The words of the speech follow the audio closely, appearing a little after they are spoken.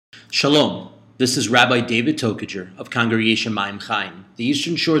Shalom. This is Rabbi David Tokajer of Congregation Maim Chaim, the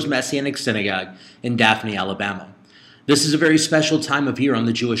Eastern Shore's Messianic Synagogue in Daphne, Alabama. This is a very special time of year on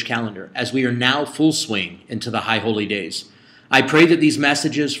the Jewish calendar, as we are now full swing into the High Holy Days. I pray that these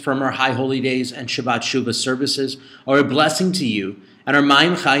messages from our High Holy Days and Shabbat Shuvah services are a blessing to you, and our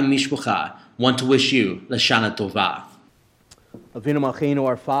Maim Chaim Mishpucha want to wish you Lashana Tova. Avinu Malkeinu,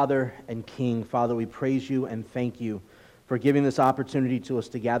 our Father and King, Father, we praise you and thank you for giving this opportunity to us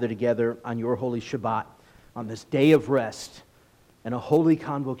to gather together on your holy Shabbat, on this day of rest, and a holy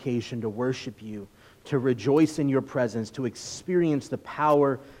convocation to worship you, to rejoice in your presence, to experience the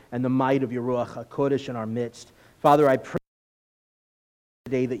power and the might of your Ruach HaKodesh in our midst. Father, I pray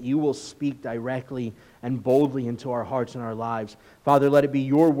today that you will speak directly and boldly into our hearts and our lives. Father, let it be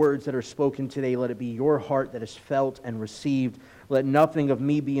your words that are spoken today. Let it be your heart that is felt and received. Let nothing of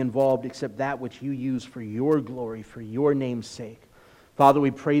me be involved except that which you use for your glory, for your name's sake. Father,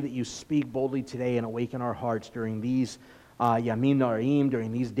 we pray that you speak boldly today and awaken our hearts during these Yamim Narim,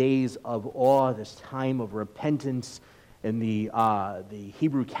 during these days of awe, this time of repentance in the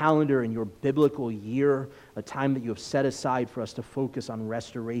Hebrew calendar, in your biblical year, a time that you have set aside for us to focus on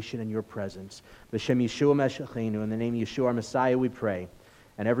restoration in your presence. B'Shem Yeshua Meshachenu, in the name of Yeshua our Messiah, we pray.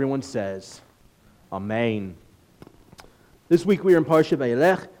 And everyone says, Amen. This week we are in Parsha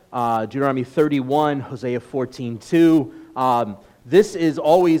Vayeilech, Deuteronomy 31, Hosea 14:2. This is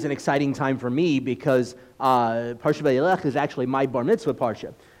always an exciting time for me because Parsha Vayeilech is actually my bar mitzvah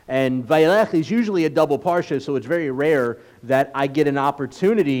parsha. And Vayeilech is usually a double parsha, so it's very rare that I get an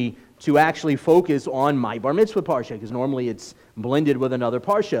opportunity to actually focus on my bar mitzvah parsha, because normally it's blended with another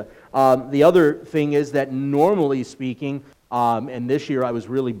parsha. The other thing is that normally speaking, and this year I was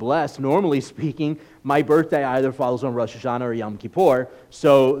really blessed, normally speaking, my birthday either falls on Rosh Hashanah or Yom Kippur,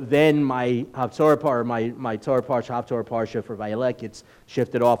 so then my Torah Parsha, Haftorah Parsha for Vayeilech gets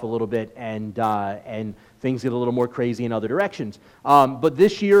shifted off a little bit, and things get a little more crazy in other directions. But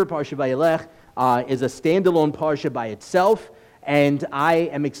this year, Parsha Vayeilech is a standalone Parsha by itself, and I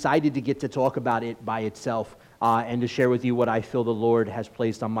am excited to get to talk about it by itself and to share with you what I feel the Lord has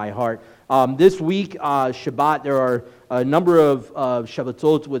placed on my heart. This week, Shabbat, there are a number of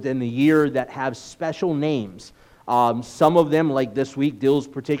Shabbatot within the year that have special names. Some of them, like this week, deals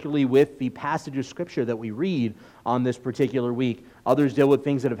particularly with the passage of Scripture that we read on this particular week. Others deal with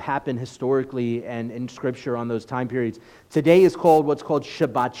things that have happened historically and in Scripture on those time periods. Today is called what's called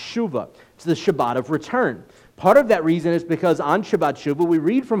Shabbat Shuvah. It's the Shabbat of return. Part of that reason is because on Shabbat Shuvah, we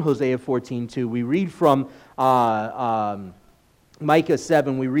read from Hosea 14:2, we read from Micah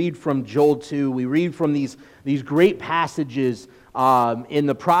 7, we read from Joel 2, we read from these great passages in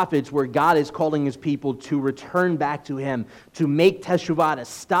the prophets where God is calling his people to return back to him, to make teshuvah, to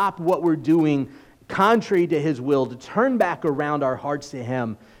stop what we're doing contrary to his will, to turn back around our hearts to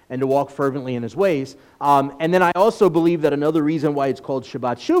him and to walk fervently in his ways. And then I also believe that another reason why it's called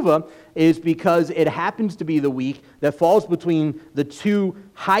Shabbat Shuvah is because it happens to be the week that falls between the two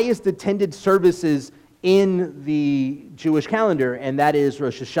highest attended services in the Jewish calendar, and that is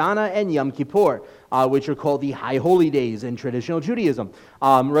Rosh Hashanah and Yom Kippur, which are called the High Holy Days in traditional Judaism.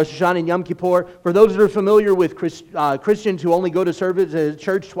 Rosh Hashanah and Yom Kippur, for those that are familiar with Christians who only go to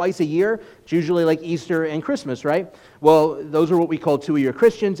church twice a year, it's usually like Easter and Christmas, right? Well, those are what we call two-a-year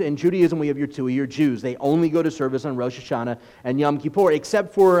Christians. In Judaism, we have your two-a-year Jews. They only go to service on Rosh Hashanah and Yom Kippur,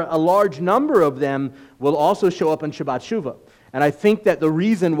 except for a large number of them will also show up on Shabbat Shuvah. And I think that the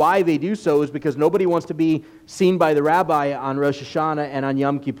reason why they do so is because nobody wants to be seen by the rabbi on Rosh Hashanah and on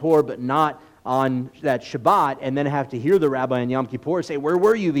Yom Kippur, but not on that Shabbat, and then have to hear the rabbi on Yom Kippur say, "Where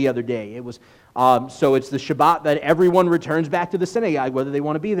were you the other day?" It was so it's the Shabbat that everyone returns back to the synagogue, whether they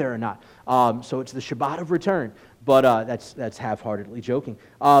want to be there or not. So it's the Shabbat of return. But that's half-heartedly joking.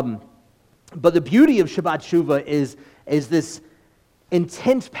 But the beauty of Shabbat Shuvah is this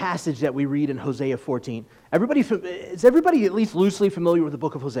intense passage that we read in Hosea 14. Is everybody at least loosely familiar with the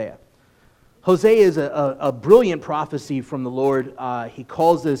book of Hosea? Hosea is a brilliant prophecy from the Lord. He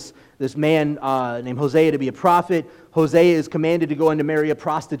calls this man named Hosea to be a prophet. Hosea is commanded to go in to marry a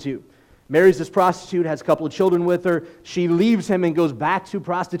prostitute. Marries this prostitute, has a couple of children with her. She leaves him and goes back to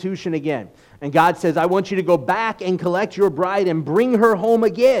prostitution again. And God says, I want you to go back and collect your bride and bring her home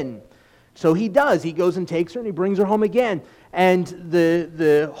again. So he does. He goes and takes her and he brings her home again. And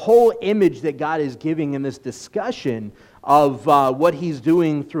the whole image that God is giving in this discussion of what he's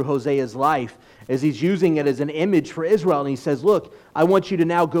doing through Hosea's life is he's using it as an image for Israel. And he says, look, I want you to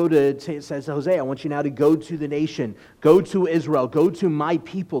now go to, says Hosea, I want you now to go to the nation, go to Israel, go to my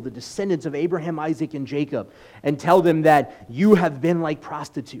people, the descendants of Abraham, Isaac, and Jacob, and tell them that you have been like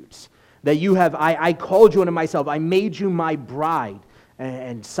prostitutes, that you have, I called you unto myself, I made you my bride.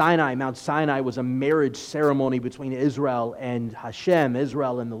 And Sinai, Mount Sinai, was a marriage ceremony between Israel and HaShem,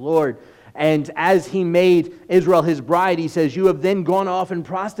 Israel and the Lord. And as he made Israel his bride, he says, you have then gone off and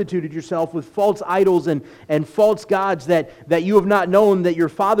prostituted yourself with false idols and false gods that you have not known, that your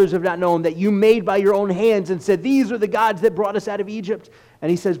fathers have not known, that you made by your own hands, and said, these are the gods that brought us out of Egypt.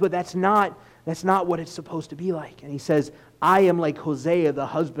 And he says, but that's not what it's supposed to be like. And he says, I am like Hosea, the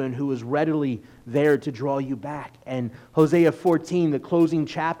husband, who is readily there to draw you back. And Hosea 14, the closing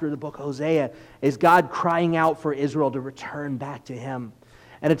chapter of the book of Hosea, is God crying out for Israel to return back to him.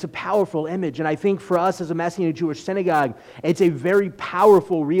 And it's a powerful image. And I think for us as a Messianic Jewish synagogue, it's a very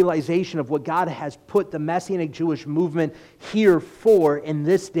powerful realization of what God has put the Messianic Jewish movement here for in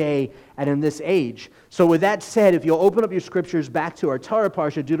this day and in this age. So with that said, if you'll open up your scriptures back to our Torah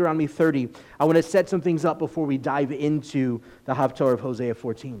Parsha, Deuteronomy 30, I want to set some things up before we dive into the Haftarah of Hosea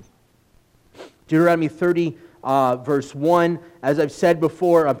 14. Deuteronomy 30, verse 1, as I've said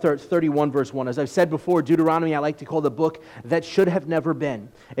before, 31 verse 1, as I've said before, Deuteronomy I like to call the book that should have never been.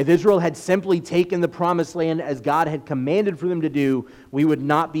 If Israel had simply taken the promised land as God had commanded for them to do, we would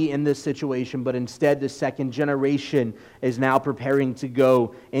not be in this situation, but instead the second generation is now preparing to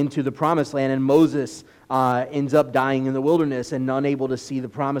go into the promised land, and Moses ends up dying in the wilderness and unable to see the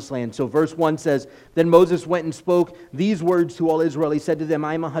promised land. So verse 1 says, then Moses went and spoke these words to all Israel. He said to them,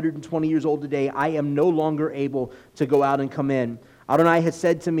 I am 120 years old today. I am no longer able to go out and come in. Adonai has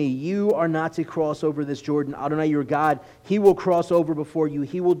said to me, you are not to cross over this Jordan. Adonai your God, he will cross over before you.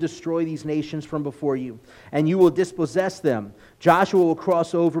 He will destroy these nations from before you, and you will dispossess them. Joshua will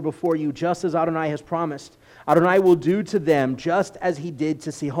cross over before you, just as Adonai has promised. Adonai will do to them just as he did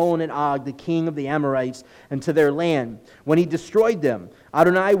to Sihon and Og, the king of the Amorites, and to their land. When he destroyed them,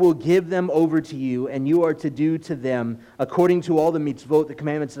 Adonai will give them over to you, and you are to do to them according to all the mitzvot, the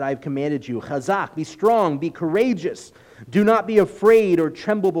commandments that I have commanded you. Chazak, be strong, be courageous. Do not be afraid or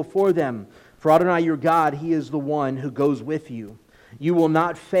tremble before them. For Adonai your God, he is the one who goes with you. You will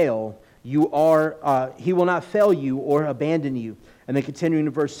not fail. He will not fail you or abandon you. And then continuing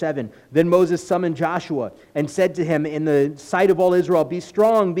to verse 7, then Moses summoned Joshua and said to him in the sight of all Israel, be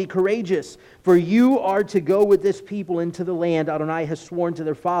strong, be courageous, for you are to go with this people into the land Adonai has sworn to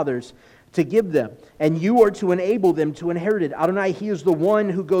their fathers to give them, and you are to enable them to inherit it. Adonai, he is the one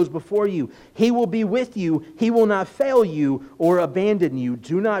who goes before you. He will be with you. He will not fail you or abandon you.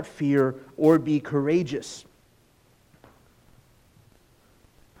 Do not fear or be courageous.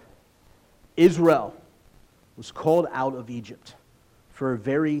 Israel was called out of Egypt for a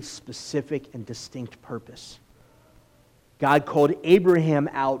very specific and distinct purpose. God called Abraham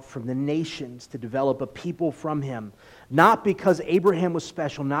out from the nations to develop a people from him, not because Abraham was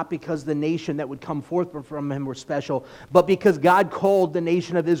special, not because the nation that would come forth from him were special, but because God called the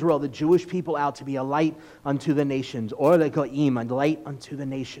nation of Israel, the Jewish people, out to be a light unto the nations, or like a light unto the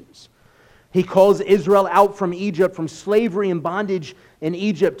nations. He calls Israel out from Egypt, from slavery and bondage in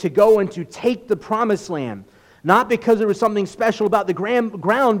Egypt, to go and to take the promised land. Not because there was something special about the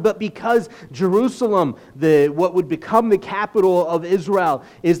ground, but because Jerusalem, what would become the capital of Israel,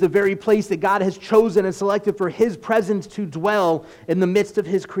 is the very place that God has chosen and selected for his presence to dwell in the midst of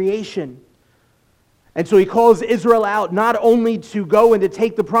his creation. And so he calls Israel out not only to go and to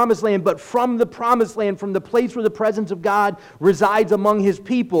take the promised land, but from the promised land, from the place where the presence of God resides among his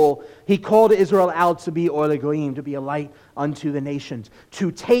people, he called Israel out to be Or Goyim, to be a light unto the nations, to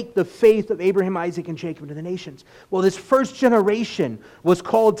take the faith of Abraham, Isaac, and Jacob to the nations. Well, this first generation was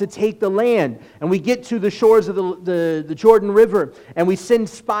called to take the land, and we get to the shores of the Jordan River, and we send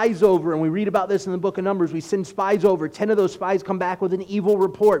spies over, and we read about this in the book of Numbers. We send spies over. 10 of those spies come back with an evil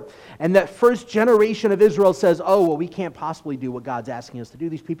report, and that first generation of Israel says, oh, well, we can't possibly do what God's asking us to do.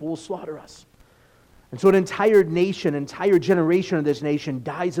 These people will slaughter us. And so an entire nation, entire generation of this nation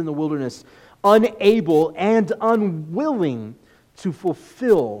dies in the wilderness, unable and unwilling to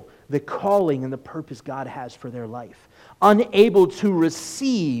fulfill the calling and the purpose God has for their life. Unable to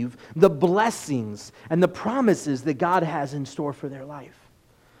receive the blessings and the promises that God has in store for their life.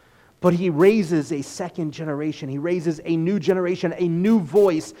 But he raises a second generation. He raises a new generation, a new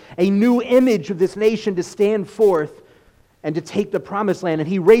voice, a new image of this nation to stand forth and to take the promised land. And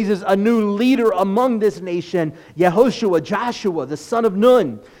he raises a new leader among this nation, Yehoshua, Joshua, the son of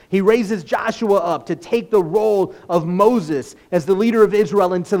Nun. He raises Joshua up to take the role of Moses as the leader of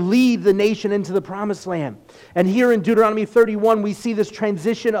Israel and to lead the nation into the promised land. And here in Deuteronomy 31, we see this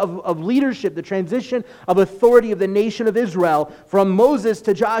transition of leadership, the transition of authority of the nation of Israel from Moses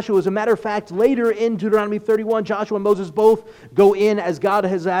to Joshua. As a matter of fact, later in Deuteronomy 31, Joshua and Moses both go in, as God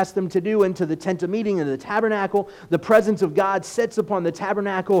has asked them to do, into the tent of meeting, into the tabernacle. The presence of God sits upon the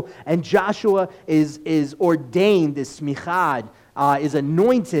tabernacle, and Joshua is ordained, this smichad, is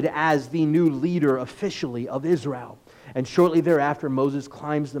anointed as the new leader officially of Israel. And shortly thereafter, Moses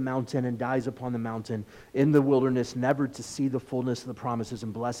climbs the mountain and dies upon the mountain in the wilderness, never to see the fullness of the promises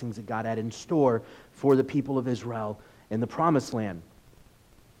and blessings that God had in store for the people of Israel in the promised land.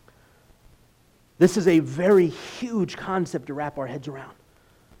 This is a very huge concept to wrap our heads around.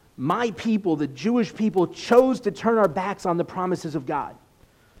 My people, the Jewish people, chose to turn our backs on the promises of God.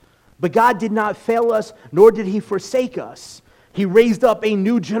 But God did not fail us, nor did He forsake us. He raised up a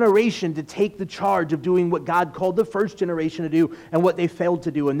new generation to take the charge of doing what God called the first generation to do and what they failed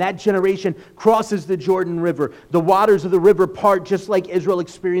to do. And that generation crosses the Jordan River. The waters of the river part just like Israel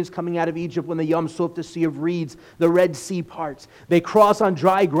experienced coming out of Egypt when the Yam Suf, the Sea of Reeds, the Red Sea parts. They cross on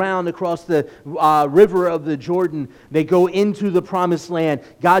dry ground across the river of the Jordan. They go into the promised land.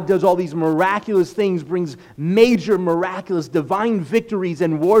 God does all these miraculous things, brings major miraculous divine victories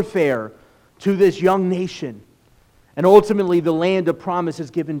and warfare to this young nation. And ultimately, the land of promise is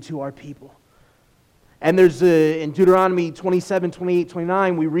given to our people. And there's in Deuteronomy 27, 28,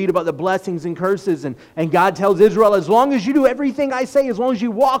 29, we read about the blessings and curses. And God tells Israel, as long as you do everything I say, as long as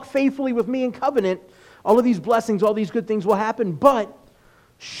you walk faithfully with me in covenant, all of these blessings, all these good things will happen. But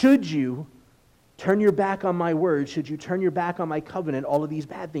should you turn your back on my word, should you turn your back on my covenant, all of these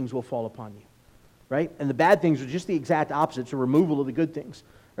bad things will fall upon you. Right? And the bad things are just the exact opposite. It's a removal of the good things.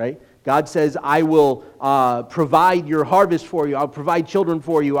 Right? God says, I will provide your harvest for you. I'll provide children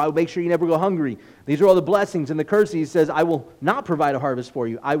for you. I'll make sure you never go hungry. These are all the blessings. And the curse, He says, I will not provide a harvest for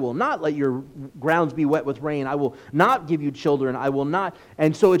you. I will not let your grounds be wet with rain. I will not give you children. I will not.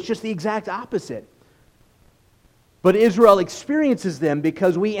 And so it's just the exact opposite. But Israel experiences them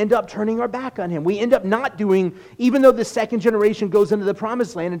because we end up turning our back on Him. We end up not doing, even though the second generation goes into the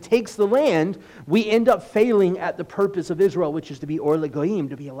promised land and takes the land, we end up failing at the purpose of Israel, which is to be Or LeGoyim,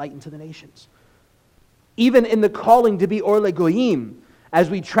 to be a light unto the nations. Even in the calling to be Or LeGoyim, as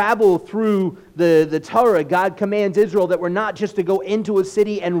we travel through the Torah, God commands Israel that we're not just to go into a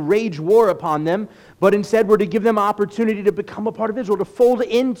city and rage war upon them, but instead we're to give them opportunity to become a part of Israel, to fold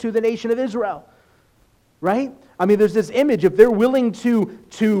into the nation of Israel. Right? I mean, there's this image, if they're willing to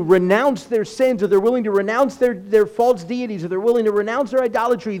renounce their sins, or they're willing to renounce their false deities, or they're willing to renounce their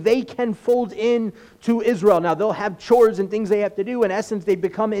idolatry, they can fold in to Israel. Now, they'll have chores and things they have to do. In essence, they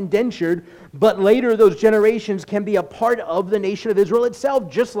become indentured, but later those generations can be a part of the nation of Israel itself,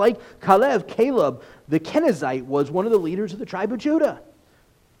 just like Caleb, the Kenizzite, was one of the leaders of the tribe of Judah.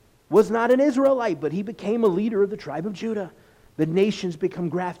 Was not an Israelite, but he became a leader of the tribe of Judah. The nations become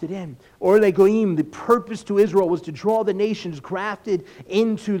grafted in. Or Legoim, the purpose to Israel was to draw the nations grafted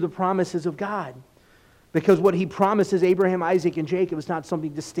into the promises of God. Because what He promises Abraham, Isaac, and Jacob is not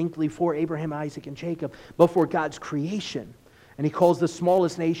something distinctly for Abraham, Isaac, and Jacob, but for God's creation. And He calls the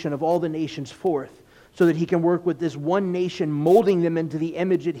smallest nation of all the nations forth, so that He can work with this one nation, molding them into the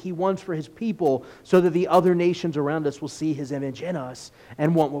image that He wants for His people, so that the other nations around us will see His image in us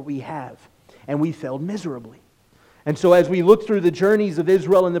and want what we have. And we failed miserably. And so as we look through the journeys of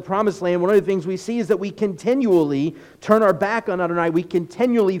Israel in the Promised Land, one of the things we see is that we continually turn our back on Adonai. We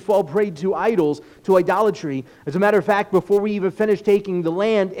continually fall prey to idols, to idolatry. As a matter of fact, before we even finish taking the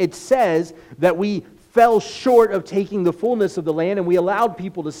land, it says that we fell short of taking the fullness of the land, and we allowed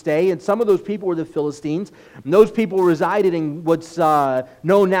people to stay, and some of those people were the Philistines. And those people resided in what's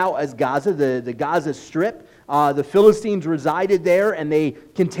known now as Gaza, the Gaza Strip. The Philistines resided there, and they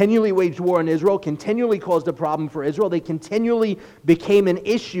continually waged war on Israel, continually caused a problem for Israel. They continually became an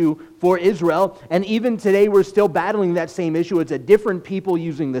issue for Israel, and even today we're still battling that same issue. It's a different people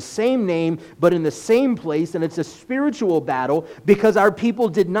using the same name, but in the same place, and it's a spiritual battle because our people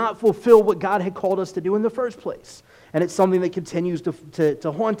did not fulfill what God had called us to do in the first place. And it's something that continues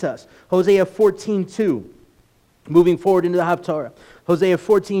to haunt us. Hosea 14:2, moving forward into the Haftarah. Hosea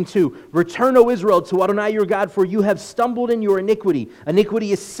 14:2, return, O Israel, to Adonai your God, for you have stumbled in your iniquity.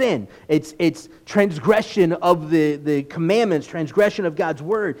 Iniquity is sin. It's transgression of the commandments, transgression of God's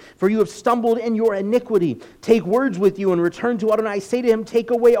word. For you have stumbled in your iniquity. Take words with you and return to Adonai. Say to Him,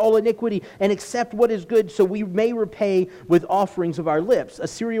 take away all iniquity and accept what is good, so we may repay with offerings of our lips.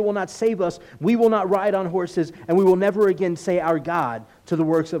 Assyria will not save us. We will not ride on horses, and we will never again say our God to the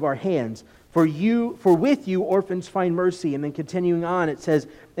works of our hands. For with you orphans find mercy. And then continuing on, it says,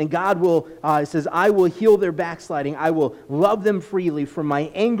 and God will, it says, I will heal their backsliding. I will love them freely, for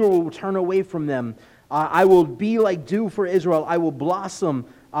my anger will turn away from them. I will be like dew for Israel. I will blossom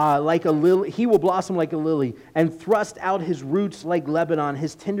like a lily. He will blossom like a lily and thrust out his roots like Lebanon.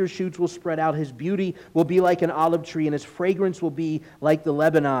 His tender shoots will spread out. His beauty will be like an olive tree, and his fragrance will be like the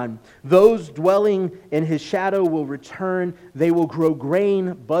Lebanon. Those dwelling in his shadow will return. They will grow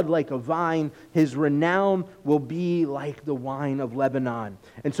grain, bud like a vine. His renown will be like the wine of Lebanon.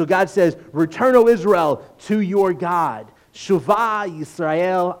 And so God says, return, O Israel, to your God. Shuvah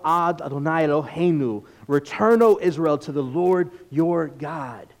Yisrael ad Adonai Eloheinu. Return, O Israel, to the Lord your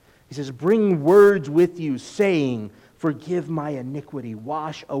God. He says, bring words with you, saying, forgive my iniquity,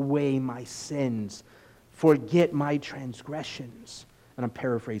 wash away my sins, forget my transgressions. And I'm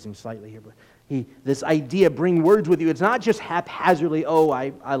paraphrasing slightly here, but this idea, bring words with you, it's not just haphazardly, oh,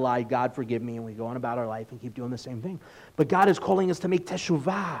 I lied, God forgive me, and we go on about our life and keep doing the same thing. But God is calling us to make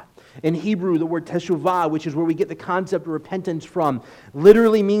teshuvah. In Hebrew, the word teshuvah, which is where we get the concept of repentance from,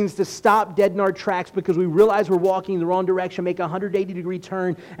 literally means to stop dead in our tracks because we realize we're walking in the wrong direction, make a 180-degree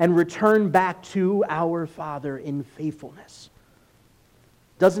turn, and return back to our Father in faithfulness.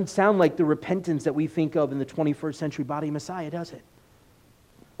 Doesn't sound like the repentance that we think of in the 21st century body of Messiah, does it?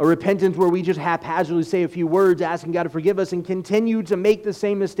 A repentance where we just haphazardly say a few words, asking God to forgive us, and continue to make the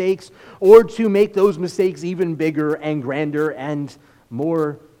same mistakes, or to make those mistakes even bigger and grander and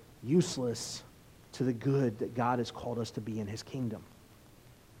more useless to the good that God has called us to be in His kingdom.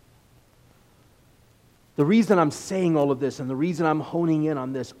 The reason I'm saying all of this, and the reason I'm honing in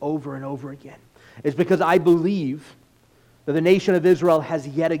on this over and over again, is because I believe that the nation of Israel has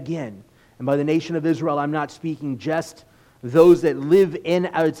yet again, and by the nation of Israel, I'm not speaking just those that live in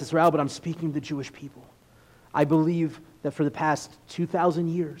Eretz Israel, but I'm speaking to the Jewish people. I believe that for the past 2,000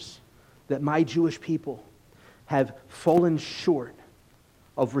 years, that my Jewish people have fallen short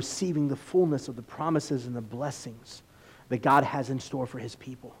of receiving the fullness of the promises and the blessings that God has in store for His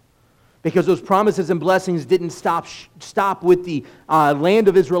people. Because those promises and blessings didn't stop with the land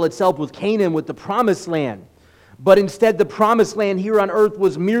of Israel itself, with Canaan, with the promised land. But instead, the promised land here on earth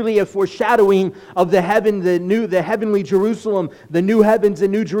was merely a foreshadowing of the heavenly Jerusalem, the new heavens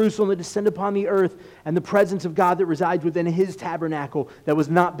and new Jerusalem that descend upon the earth, and the presence of God that resides within His tabernacle that was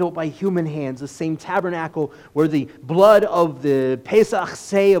not built by human hands. The same tabernacle where the blood of the Pesach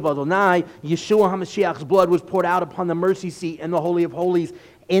Say of Adonai, Yeshua HaMashiach's blood, was poured out upon the mercy seat in the Holy of Holies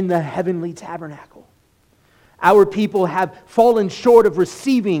in the heavenly tabernacle. Our people have fallen short of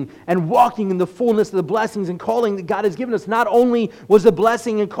receiving and walking in the fullness of the blessings and calling that God has given us. Not only was the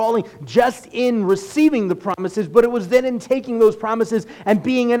blessing and calling just in receiving the promises, but it was then in taking those promises and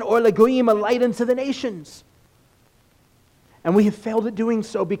being an Or Lagoyim, a light unto the nations. And we have failed at doing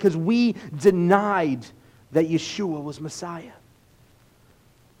so because we denied that Yeshua was Messiah.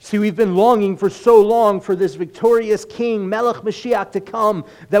 See, we've been longing for so long for this victorious King, Melech Mashiach, to come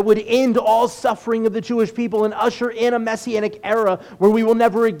that would end all suffering of the Jewish people and usher in a Messianic era where we will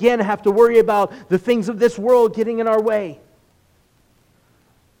never again have to worry about the things of this world getting in our way.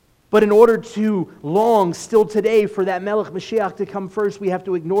 But in order to long still today for that Melech Mashiach to come first, we have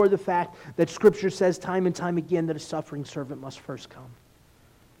to ignore the fact that Scripture says time and time again that a suffering servant must first come.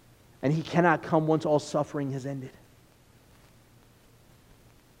 And He cannot come once all suffering has ended.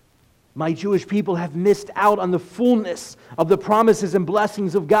 My Jewish people have missed out on the fullness of the promises and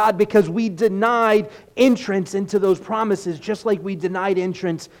blessings of God because we denied entrance into those promises, just like we denied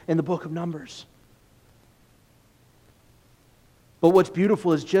entrance in the book of Numbers. But what's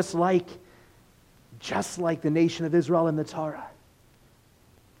beautiful is just like the nation of Israel in the Torah,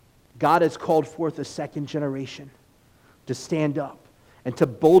 God has called forth a second generation to stand up and to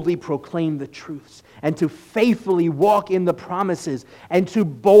boldly proclaim the truths, and to faithfully walk in the promises, and to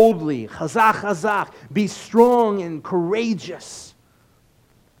boldly, chazak, be strong and courageous,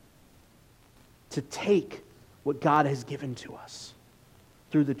 to take what God has given to us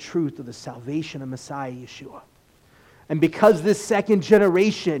through the truth of the salvation of Messiah Yeshua. And because this second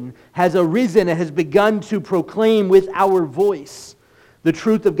generation has arisen and has begun to proclaim with our voice the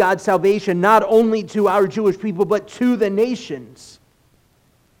truth of God's salvation, not only to our Jewish people, but to the nations,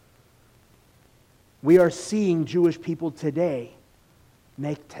 we are seeing Jewish people today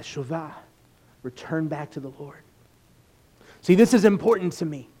make teshuvah, return back to the Lord. See, this is important to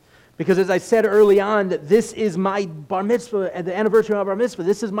me because as I said early on, that this is my bar mitzvah, at the anniversary of our bar mitzvah,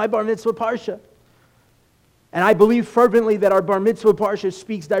 this is my bar mitzvah parsha. And I believe fervently that our bar mitzvah parsha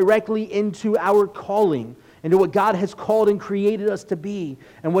speaks directly into our calling, into what God has called and created us to be,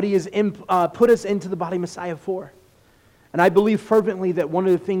 and what He has put us into the body Messiah for. And I believe fervently that one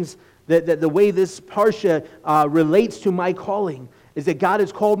of the things that the way this parsha relates to my calling is that God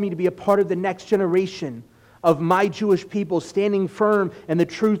has called me to be a part of the next generation of my Jewish people standing firm in the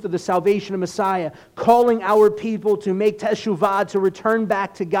truth of the salvation of Messiah, calling our people to make teshuvah, to return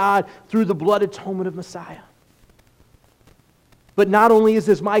back to God through the blood atonement of Messiah. But not only is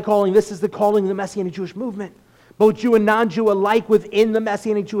this my calling, this is the calling of the Messianic Jewish movement. Both Jew and non-Jew alike within the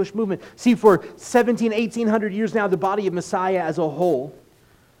Messianic Jewish movement. See, for 1800 years now, the body of Messiah as a whole,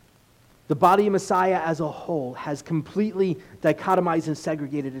 has completely dichotomized and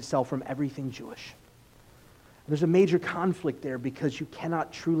segregated itself from everything Jewish. There's a major conflict there because you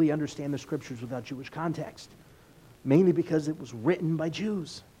cannot truly understand the Scriptures without Jewish context, mainly because it was written by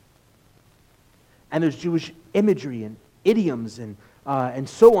Jews. And there's Jewish imagery and idioms and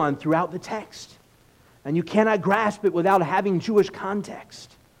so on throughout the text. And you cannot grasp it without having Jewish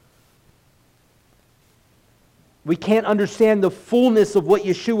context. We can't understand the fullness of what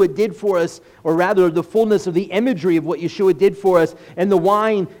Yeshua did for us, or rather the fullness of the imagery of what Yeshua did for us in the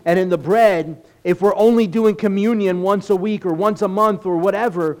wine and in the bread, if we're only doing communion once a week or once a month or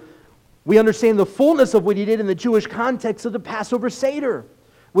whatever. We understand the fullness of what he did in the Jewish context of the Passover Seder,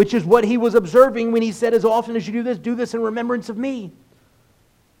 which is what he was observing when he said, as often as you do this in remembrance of me.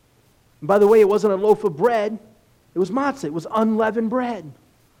 And by the way, it wasn't a loaf of bread, it was matzah, it was unleavened bread.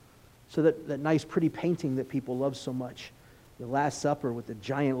 So that nice pretty painting that people love so much, the Last Supper with the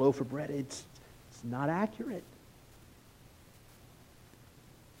giant loaf of bread, it's not accurate.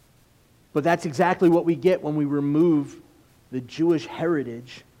 But that's exactly what we get when we remove the Jewish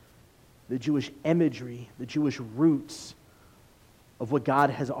heritage, the Jewish imagery, the Jewish roots of what God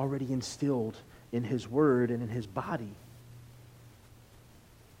has already instilled in His Word and in His body.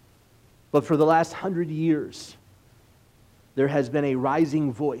 But for the last 100 years, there has been a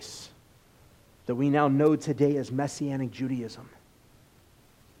rising voice that we now know today as Messianic Judaism.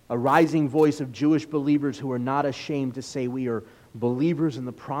 A rising voice of Jewish believers who are not ashamed to say we are believers in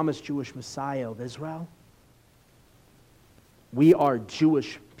the promised Jewish Messiah of Israel. We are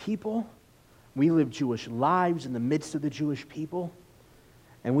Jewish people. We live Jewish lives in the midst of the Jewish people.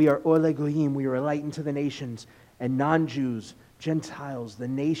 And we are Oleh Goyim, we are a light into the nations. And non-Jews, Gentiles, the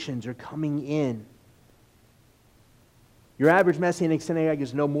nations are coming in. Your average Messianic synagogue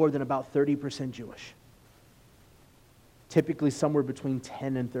is no more than about 30% Jewish. Typically somewhere between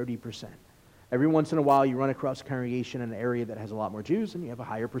 10 and 30%. Every once in a while you run across a congregation in an area that has a lot more Jews and you have a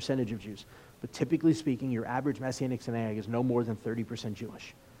higher percentage of Jews. But typically speaking, your average Messianic synagogue is no more than 30%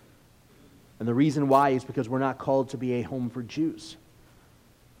 Jewish. And the reason why is because we're not called to be a home for Jews.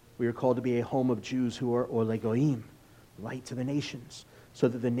 We are called to be a home of Jews who are Oleh Goyim, light to the nations, so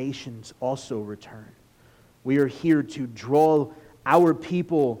that the nations also return. We are here to draw our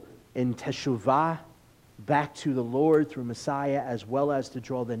people in teshuvah back to the Lord through Messiah, as well as to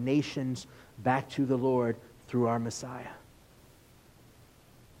draw the nations back to the Lord through our Messiah.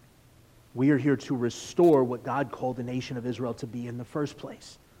 We are here to restore what God called the nation of Israel to be in the first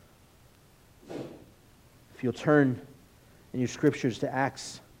place. If you'll turn in your scriptures to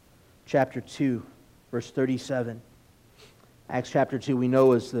Acts chapter 2, verse 37. Acts chapter 2, we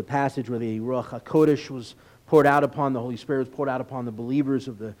know, is the passage where the Ruach HaKodesh was poured out upon, the Holy Spirit was poured out upon the believers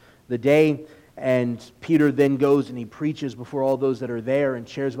of the day. And Peter then goes and he preaches before all those that are there and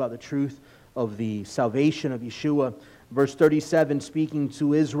shares about the truth of the salvation of Yeshua. Verse 37, speaking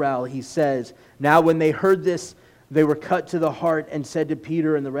to Israel, he says, "Now when they heard this, they were cut to the heart and said to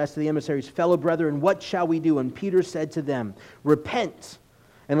Peter and the rest of the emissaries, 'Fellow brethren, what shall we do?' And Peter said to them, 'Repent,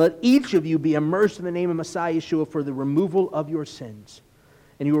 and let each of you be immersed in the name of Messiah Yeshua for the removal of your sins.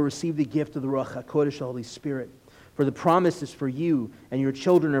 And you will receive the gift of the Ruach HaKodesh, the Holy Spirit. For the promise is for you and your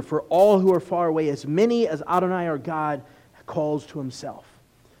children, and for all who are far away, as many as Adonai our God calls to Himself.'"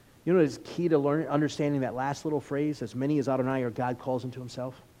 You know what is key to understanding that last little phrase, as many as Adonai our God calls Him to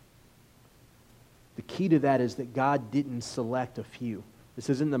Himself? The key to that is that God didn't select a few. This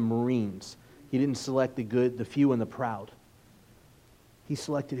isn't the Marines. He didn't select the good, the few, and the proud. He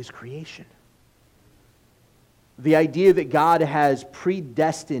selected His creation. The idea that God has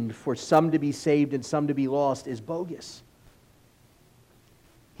predestined for some to be saved and some to be lost is bogus.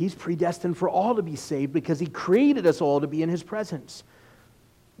 He's predestined for all to be saved because He created us all to be in His presence.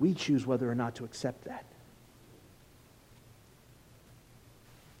 We choose whether or not to accept that.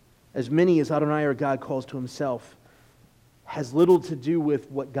 As many as Adonai our God calls to Himself has little to do with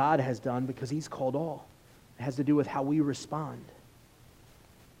what God has done because He's called all. It has to do with how we respond.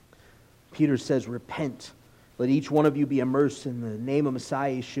 Peter says, "Repent. Let each one of you be immersed in the name of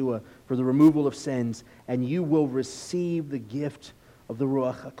Messiah Yeshua for the removal of sins, and you will receive the gift of the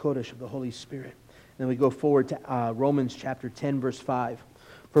Ruach HaKodesh, of the Holy Spirit." And then we go forward to Romans chapter 10, verse 5.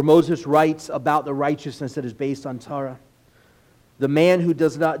 "For Moses writes about the righteousness that is based on Torah. The man who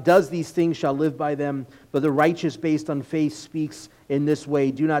does these things shall live by them, but the righteous based on faith speaks in this way.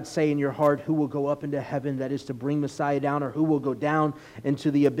 Do not say in your heart, who will go up into heaven, that is to bring Messiah down, or who will go down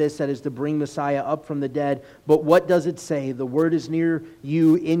into the abyss, that is to bring Messiah up from the dead. But what does it say? The word is near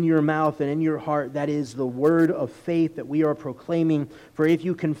you, in your mouth and in your heart. That is the word of faith that we are proclaiming. For if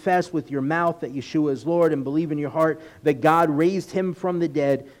you confess with your mouth that Yeshua is Lord and believe in your heart that God raised him from the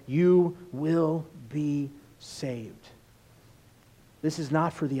dead, you will be saved. This is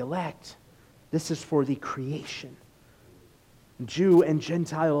not for the elect. This is for the creation. Jew and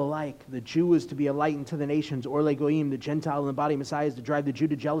Gentile alike. The Jew is to be a light unto the nations, Orle Goyim. The Gentile in the body of Messiah is to drive the Jew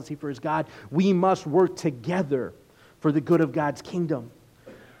to jealousy for his God. We must work together for the good of God's kingdom.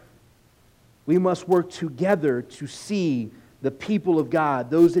 We must work together to see the people of God,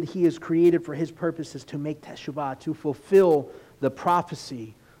 those that he has created for his purposes, to make teshuvah, to fulfill the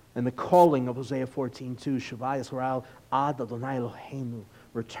prophecy and the calling of Hosea 14:2, Sheva Yisrael ad Adonai Eloheinu.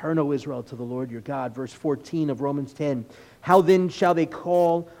 Return, O Israel, to the Lord your God. Verse 14 of Romans 10. How then shall they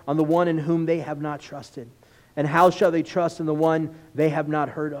call on the one in whom they have not trusted? And how shall they trust in the one they have not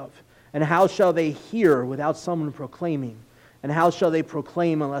heard of? And how shall they hear without someone proclaiming? And how shall they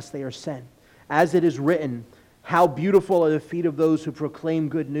proclaim unless they are sent? As it is written, how beautiful are the feet of those who proclaim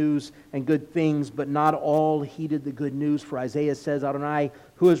good news and good things, but not all heeded the good news. For Isaiah says, Adonai,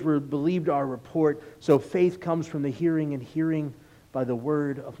 who has believed our report? So faith comes from the hearing, and hearing by the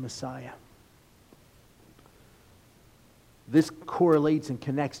word of Messiah. This correlates and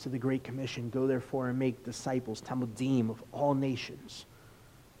connects to the Great Commission. Go therefore and make disciples, Talmudim, of all nations.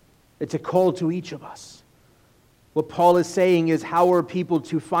 It's a call to each of us. What Paul is saying is, how are people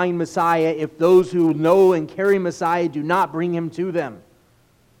to find Messiah if those who know and carry Messiah do not bring him to them?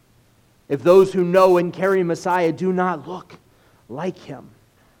 If those who know and carry Messiah do not look like him?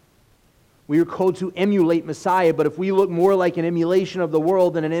 We are called to emulate Messiah, but if we look more like an emulation of the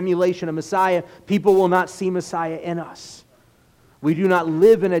world than an emulation of Messiah, people will not see Messiah in us. We do not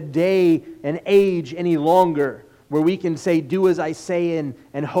live in a day and age any longer where we can say, do as I say,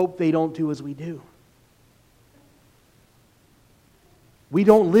 and hope they don't do as we do. We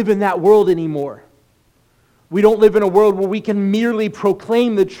don't live in that world anymore. We don't live in a world where we can merely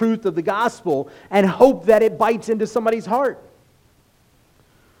proclaim the truth of the gospel and hope that it bites into somebody's heart.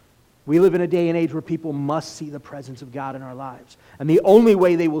 We live in a day and age where people must see the presence of God in our lives. And the only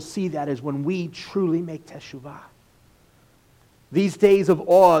way they will see that is when we truly make teshuvah. These days of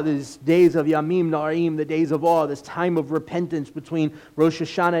awe, these days of Yamim Na'arim, the days of awe, this time of repentance between Rosh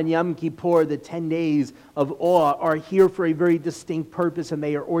Hashanah and Yom Kippur, the 10 days of awe, are here for a very distinct purpose, and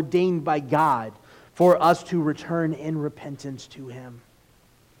they are ordained by God for us to return in repentance to him.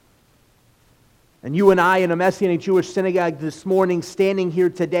 And you and I in a Messianic Jewish synagogue this morning, standing here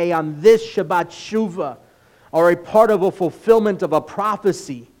today on this Shabbat Shuvah, are a part of a fulfillment of a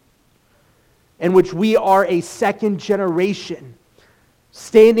prophecy in which we are a second generation,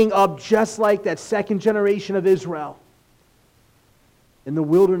 standing up just like that second generation of Israel in the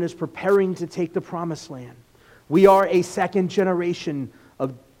wilderness, preparing to take the promised land. We are a second generation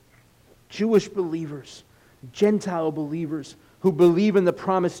of Jewish believers, Gentile believers, who believe in the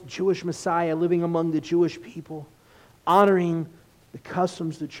promised Jewish Messiah, living among the Jewish people, honoring the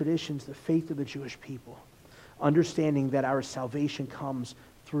customs, the traditions, the faith of the Jewish people, understanding that our salvation comes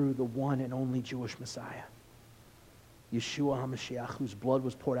through the one and only Jewish Messiah, Yeshua HaMashiach, whose blood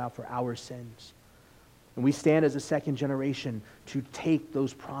was poured out for our sins. And we stand as a second generation to take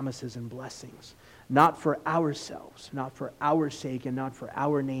those promises and blessings, not for ourselves, not for our sake, and not for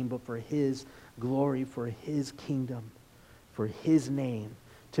our name, but for his glory, for his kingdom, for his name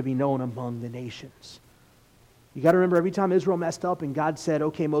to be known among the nations. You got to remember, every time Israel messed up and God said,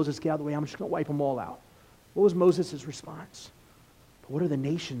 okay, Moses, get out of the way, I'm just going to wipe them all out. What was Moses' response? But what are the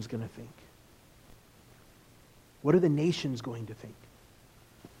nations going to think? What are the nations going to think?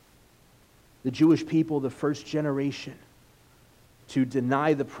 The Jewish people, the first generation to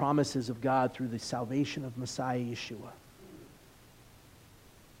deny the promises of God through the salvation of Messiah Yeshua,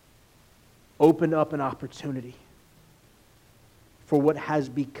 opened up an opportunity for what has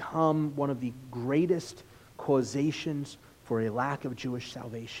become one of the greatest causations for a lack of Jewish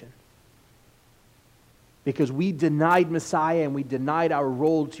salvation. Because we denied Messiah and we denied our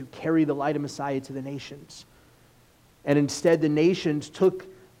role to carry the light of Messiah to the nations. And instead the nations took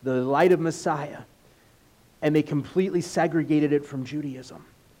the light of Messiah and they completely segregated it from Judaism.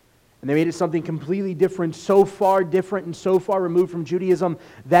 And they made it something completely different, so far different and so far removed from Judaism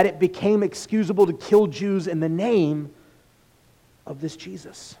that it became excusable to kill Jews in the name of this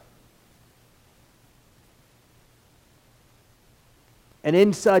Jesus. And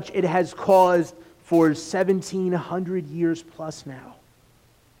in such, it has caused for 1,700 years plus now,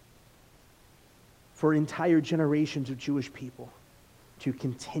 for entire generations of Jewish people to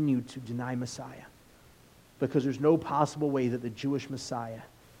continue to deny Messiah, because there's no possible way that the Jewish Messiah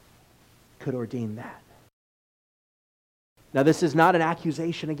could ordain that. Now, this is not an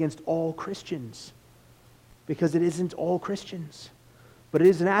accusation against all Christians, because it isn't all Christians, but it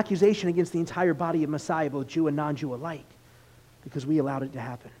is an accusation against the entire body of Messiah, both Jew and non-Jew alike, because we allowed it to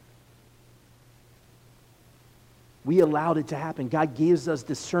happen. We allowed it to happen. God gives us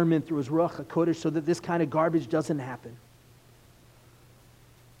discernment through His Ruach HaKodesh so that this kind of garbage doesn't happen.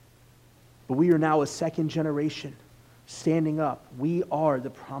 But we are now a second generation standing up. We are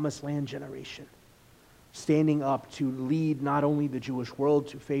the promised land generation, standing up to lead not only the Jewish world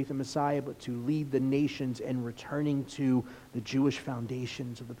to faith in Messiah, but to lead the nations in returning to the Jewish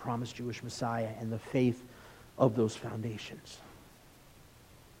foundations of the promised Jewish Messiah and the faith of those foundations.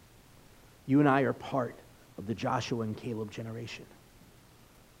 You and I are part of the Joshua and Caleb generation.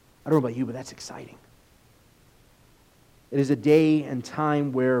 I don't know about you, but that's exciting. It is a day and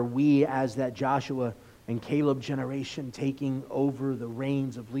time where we, as that Joshua and Caleb generation, taking over the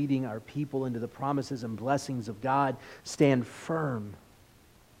reins of leading our people into the promises and blessings of God, stand firm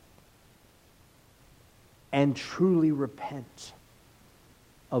and truly repent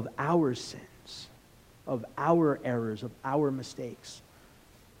of our sins, of our errors, of our mistakes.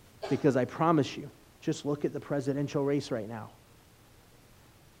 Because I promise you, just look at the presidential race right now.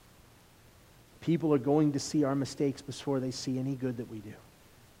 People are going to see our mistakes before they see any good that we do.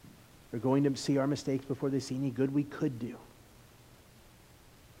 They're going to see our mistakes before they see any good we could do.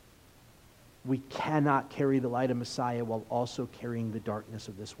 We cannot carry the light of Messiah while also carrying the darkness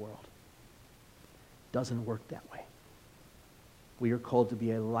of this world. It doesn't work that way. We are called to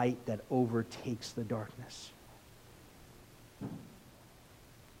be a light that overtakes the darkness.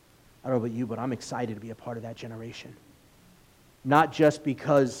 I don't know about you, but I'm excited to be a part of that generation. Not just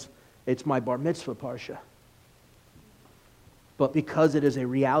because it's my bar mitzvah parsha, but because it is a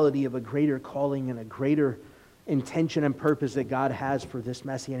reality of a greater calling and a greater intention and purpose that God has for this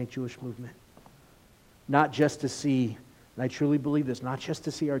Messianic Jewish movement. Not just to see, and I truly believe this, not just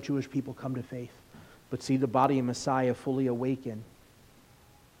to see our Jewish people come to faith, but see the body of Messiah fully awaken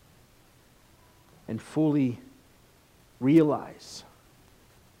and fully realize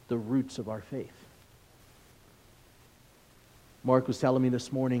the roots of our faith. Mark was telling me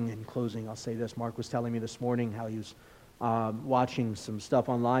this morning, in closing, I'll say this. Mark was telling me this morning how he was watching some stuff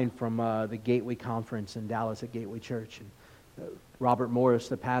online from the Gateway Conference in Dallas at Gateway Church. And Robert Morris,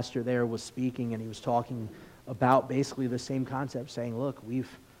 the pastor there, was speaking, and he was talking about basically the same concept, saying, look,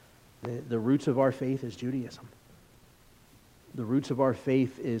 the roots of our faith is Judaism. The roots of our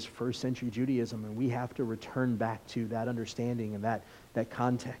faith is first century Judaism, and we have to return back to that understanding and that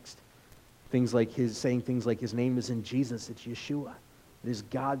context. Saying things like his name is in Jesus, it's Yeshua. It is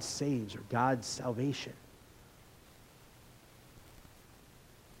God saves, or God's salvation.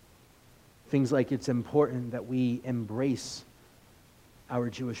 Things like it's important that we embrace our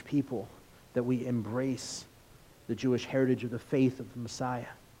Jewish people, that we embrace the Jewish heritage of the faith of the Messiah,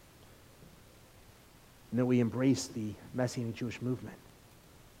 and that we embrace the Messianic Jewish movement.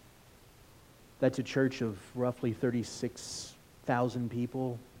 That's a church of roughly 36,000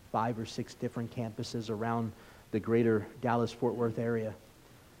 people, 5 or 6 different campuses around the greater Dallas-Fort Worth area.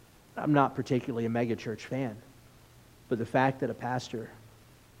 I'm not particularly a megachurch fan, but the fact that a pastor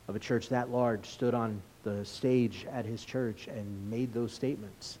of a church that large stood on the stage at his church and made those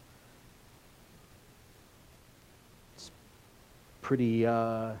statements, it's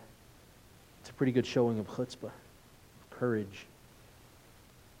a pretty good showing of chutzpah, courage.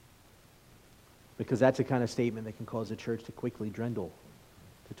 Because that's the kind of statement that can cause a church to quickly dwindle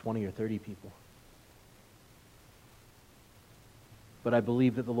to 20 or 30 people. But I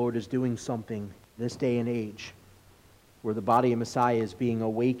believe that the Lord is doing something this day and age where the body of Messiah is being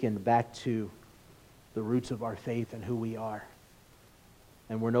awakened back to the roots of our faith and who we are.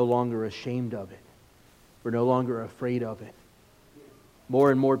 And we're no longer ashamed of it. We're no longer afraid of it.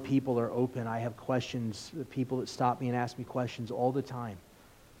 More and more people are open. I have questions, the people that stop me and ask me questions all the time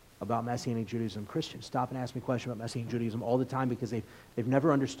about Messianic Judaism. Christians stop and ask me questions about Messianic Judaism all the time because they've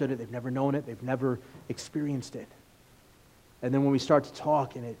never understood it, they've never known it, they've never experienced it. And then when we start to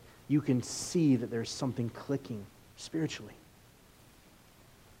talk in it, you can see that there's something clicking spiritually.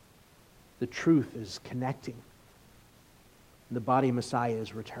 The truth is connecting. The body of Messiah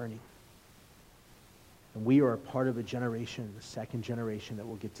is returning. And we are a part of a generation, the second generation, that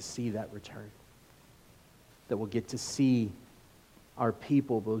will get to see that return. That will get to see our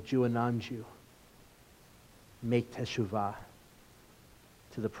people, both Jew and non-Jew, make teshuvah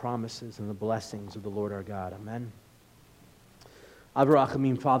to the promises and the blessings of the Lord our God. Amen.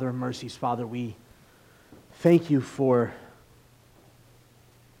 Avarachamim, Father of mercies, Father, we thank you for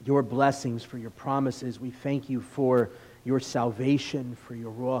your blessings, for your promises. We thank you for your salvation, for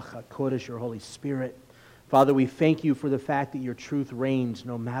your Ruach HaKodesh, your Holy Spirit. Father, we thank you for the fact that your truth reigns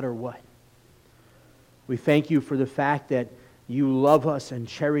no matter what. We thank you for the fact that you love us and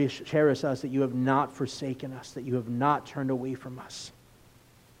cherish us, that you have not forsaken us, that you have not turned away from us.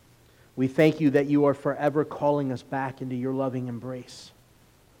 We thank you that you are forever calling us back into your loving embrace.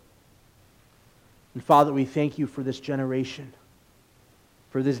 And Father, we thank you for this generation,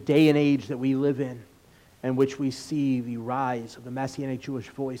 for this day and age that we live in which we see the rise of the Messianic Jewish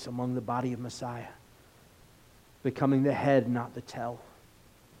voice among the body of Messiah, becoming the head, not the tail.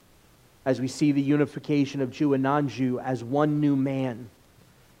 As we see the unification of Jew and non-Jew as one new man,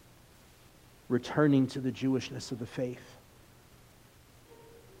 returning to the Jewishness of the faith.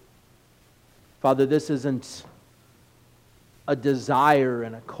 Father, this isn't a desire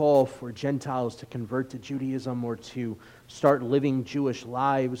and a call for Gentiles to convert to Judaism or to start living Jewish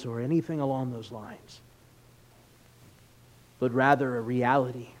lives or anything along those lines, but rather a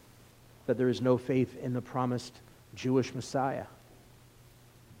reality that there is no faith in the promised Jewish Messiah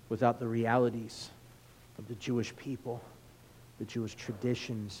without the realities of the Jewish people, the Jewish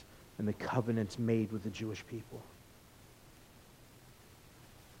traditions, and the covenants made with the Jewish people.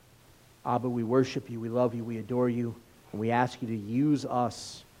 Abba, we worship you, we love you, we adore you, and we ask you to use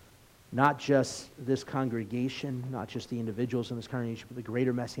us, not just this congregation, not just the individuals in this congregation, but the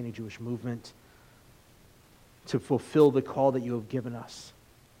greater Messianic Jewish movement, to fulfill the call that you have given us,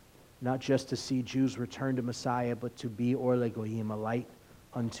 not just to see Jews return to Messiah, but to be Or LeGoyim, a light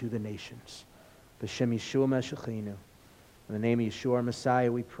unto the nations. B'Shem Yeshua Meshachinu. In the name of Yeshua our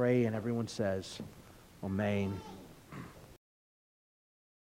Messiah we pray, and everyone says, Amen.